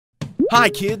Hi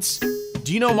kids!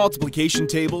 Do you know multiplication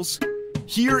tables?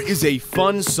 Here is a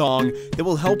fun song that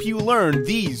will help you learn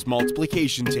these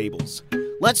multiplication tables.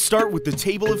 Let's start with the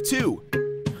table of 2.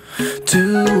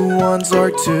 2 ones are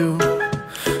 2,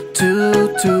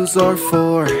 2 twos are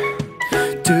 4,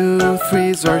 2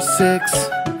 threes are 6,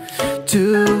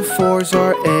 2 fours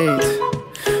are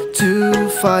 8, 2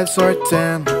 fives are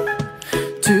 10,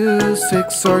 2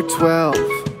 sixes are 12,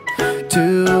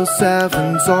 2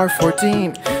 sevens are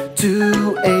 14,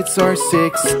 2 eights are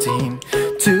 16,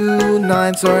 2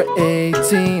 nines are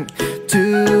 18,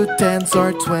 2 tens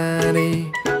are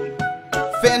 20.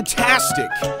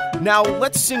 Fantastic! Now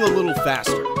let's sing a little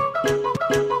faster.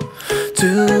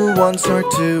 2 ones are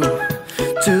 2,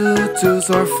 2 twos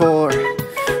are 4,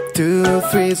 2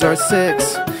 threes are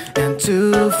 6, and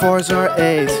 2 fours are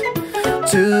 8,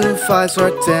 2 fives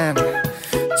are 10,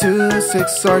 2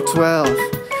 sixes are 12,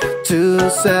 2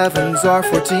 sevens are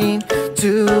 14,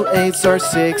 2 eights are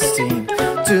 16,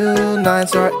 2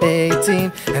 nines are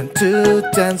 18, and 2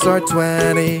 tens are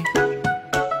 20.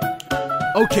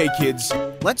 Okay kids,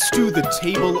 let's do the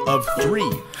table of 3.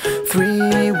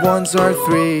 3 ones are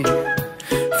 3,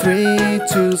 3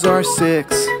 twos are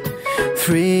 6,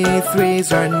 3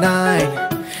 threes are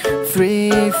 9,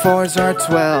 3 fours are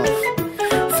 12,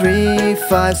 3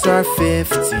 fives are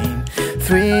 15,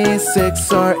 3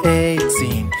 sixes are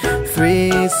 18,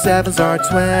 3 sevens are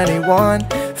 21,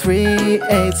 3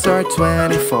 eights are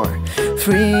 24,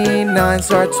 3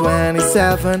 nines are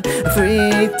 27,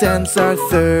 3 tens are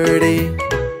 30.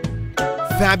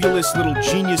 Fabulous little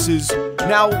geniuses.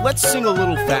 Now let's sing a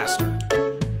little faster.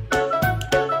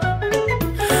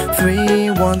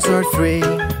 3 ones are 3,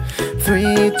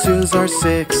 3 twos are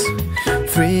 6,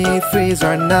 3 threes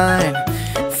are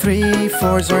 9, 3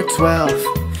 fours are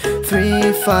 12,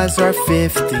 3 fives are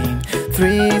 15,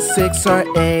 3 sixes are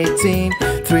 18,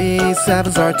 3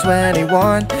 sevens are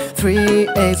 21, 3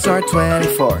 eights are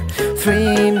 24,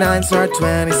 3 nines are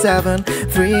 27,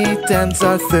 3 tens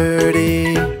are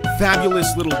 30. Fabulous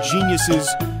little geniuses.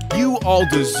 You all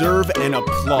deserve an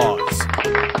applause.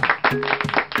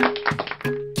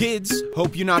 Kids,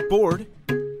 hope you're not bored.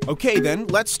 Okay then,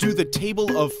 let's do the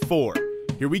table of 4.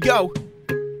 Here we go.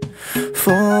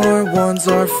 4 ones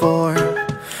are 4,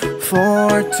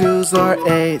 4 twos are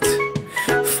 8,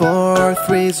 4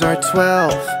 threes are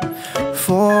 12,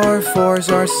 4 fours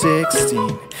are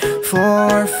 16,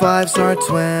 4 fives are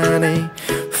 20,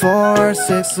 4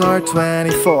 sixes are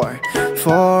 24,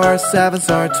 4 sevens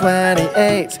are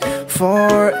 28,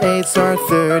 4 eights are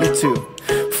 32,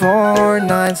 4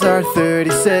 nines are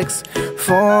 36,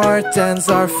 4 tens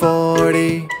are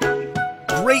 40.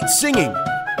 Great singing!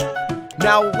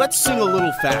 Now let's sing a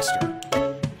little faster.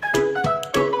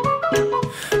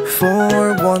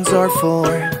 4 ones are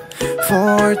 4,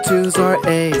 4 twos are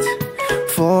 8,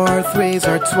 4 threes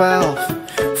are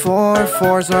 12, 4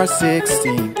 fours are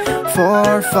 16,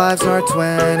 4 fives are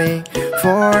 20,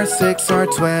 4 sixes are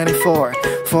 24,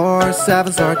 4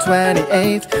 sevens are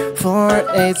 28,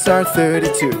 4 eights are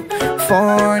 32,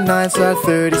 4 nines are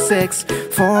 36,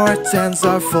 4 tens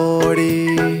are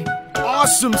 40.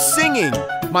 Awesome singing!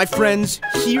 My friends,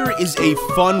 here is a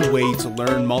fun way to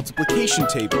learn multiplication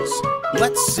tables.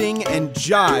 Let's sing and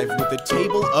jive with the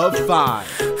table of 5.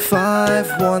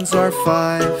 5 ones are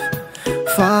 5,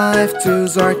 5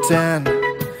 twos are 10,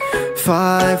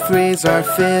 5 threes are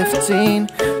 15,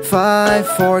 5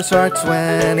 fours are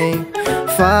 20,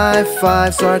 5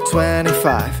 fives are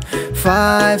 25,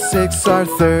 5 sixes are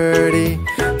 30,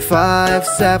 5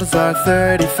 sevens are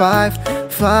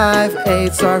 35, 5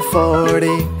 eights are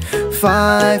 40,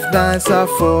 5 nines are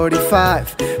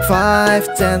 45,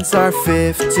 5 tens are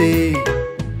 50.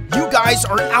 You guys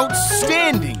are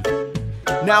outstanding!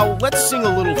 Now let's sing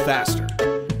a little faster.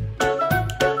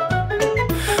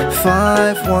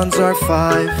 5 ones are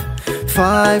 5,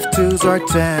 5 twos are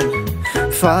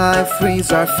 10, 5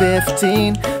 threes are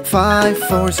 15, 5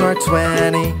 fours are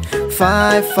 20,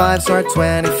 5 fives are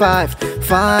 25,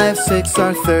 5 sixes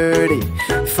are 30,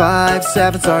 5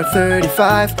 sevens are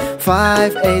 35,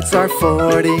 5 eights are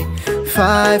 40,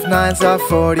 5 nines are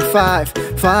 45,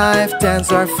 5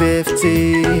 tens are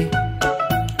 50.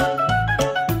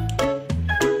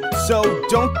 So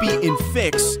don't be in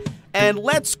fix, and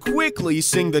let's quickly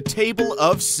sing the table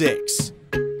of 6.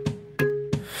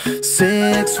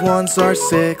 6 ones are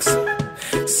 6,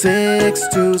 6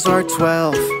 twos are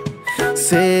 12,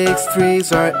 6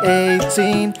 3s are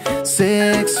 18,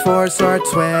 6 4s are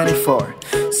 24,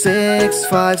 6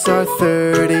 5s are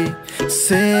 30,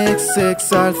 6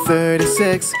 6s are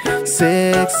 36,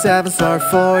 6 7s are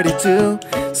 42,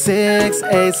 6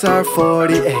 8s are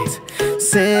 48,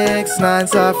 6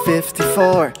 9s are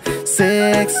 54,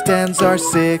 6 10s are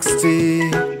 60.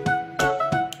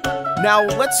 Now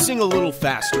let's sing a little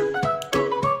faster.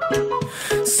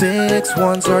 6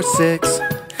 1s are 6,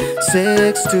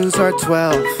 6 2s are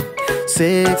 12,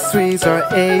 6 3s are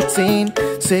 18,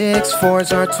 6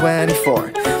 4s are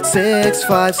 24, 6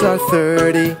 5s are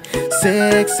 30,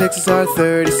 6 6s are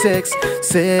 36,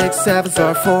 6 7s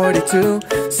are 42,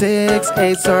 6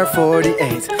 8s are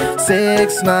 48,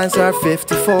 6 9s are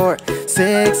 54,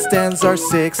 6 10s are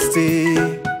 60.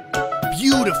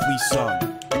 Beautifully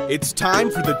sung. It's time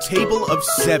for the table of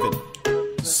 7.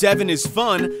 7 is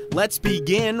fun. Let's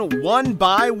begin one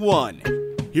by one.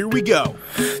 Here we go.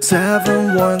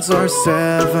 7 1s are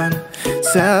 7,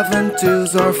 7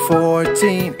 2s are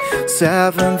 14,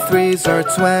 7 3s are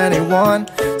 21,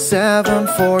 7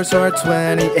 4s are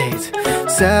 28,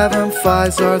 7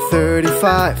 5s are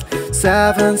 35,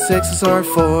 7 6s are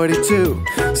 42,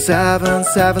 7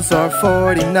 7s are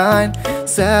 49,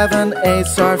 7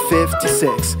 8s are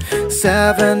 56,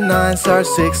 7 9s are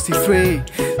 63,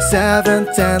 7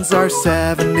 10s are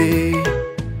 70.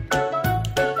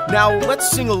 Now let's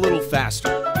sing a little faster.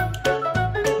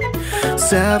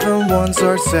 7 1s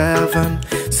are 7,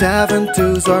 7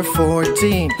 2s are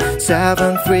 14,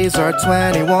 7 3s are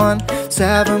 21,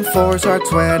 7 4s are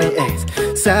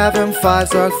 28, 7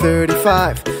 5s are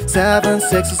 35, 7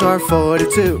 6s are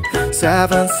 42,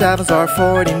 7 7s are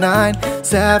 49,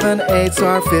 7 8s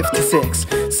are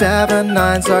 56, 7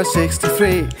 9s are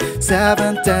 63,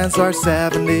 7 10s are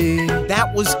 70.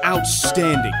 That was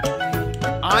outstanding.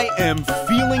 I am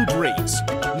feeling great.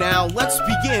 Now let's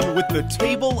begin with the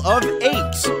table of 8.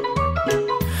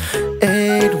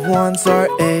 8 1s are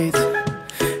 8,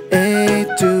 8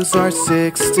 2s are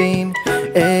 16,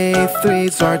 8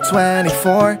 3s are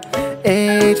 24,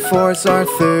 8 4s are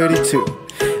 32,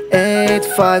 8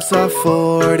 5s are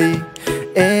 40,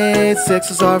 8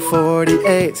 6s are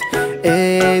 48,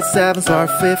 8 7s are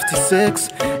 56,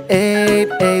 8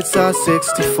 8s are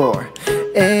 64,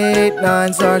 8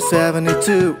 9s are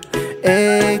 72,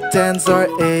 8 10s are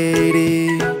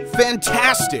 80.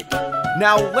 Fantastic!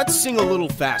 Now let's sing a little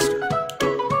faster.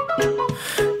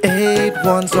 8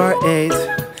 1s are 8,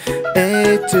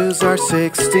 8 2s are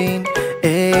 16,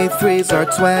 8 3s are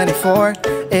 24,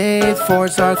 8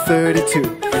 4s are 32,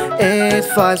 8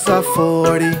 5s are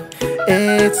 40,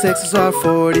 8 6s are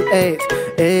 48,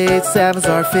 8 7s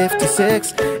are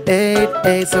 56, 8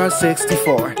 8s are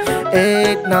 64,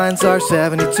 8 9s are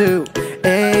 72,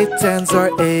 8 10s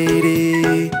are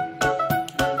 80.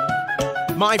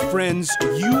 My friends,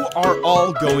 you are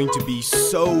all going to be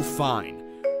so fine.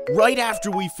 Right after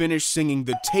we finish singing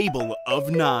the table of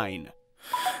 9.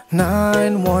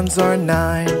 9 1s are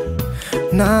 9,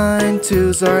 9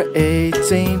 2s are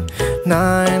 18,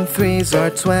 9 3s are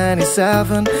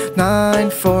 27, 9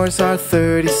 4s are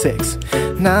 36,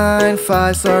 9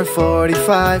 5s are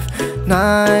 45,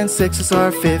 9 6s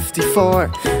are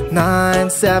 54, 9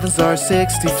 7s are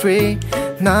 63,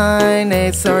 9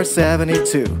 8s are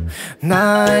 72,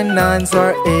 9 9s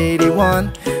are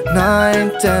 81, 9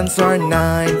 10s are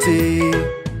 90.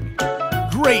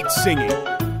 Great singing!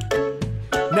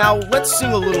 Now let's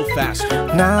sing a little faster.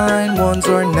 9 1s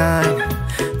are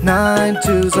 9, 9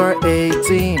 2s are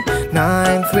 18,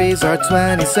 9 3s are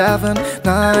 27,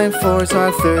 9 4s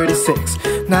are 36,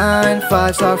 9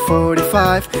 5s are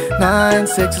 45, 9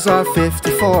 6s are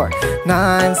 54,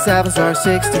 9 7s are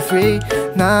 63,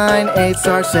 9 8s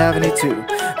are 72,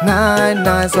 9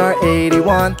 9s are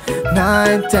 81,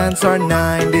 9 10s are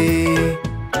 90.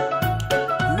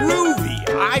 Groovy!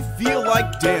 I feel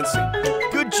like dancing.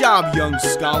 Good job, young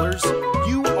scholars.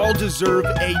 You all deserve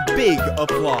a big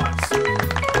applause.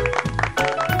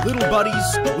 Little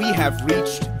buddies, we have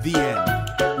reached the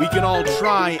end. We can all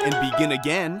try and begin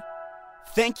again.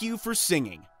 Thank you for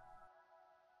singing.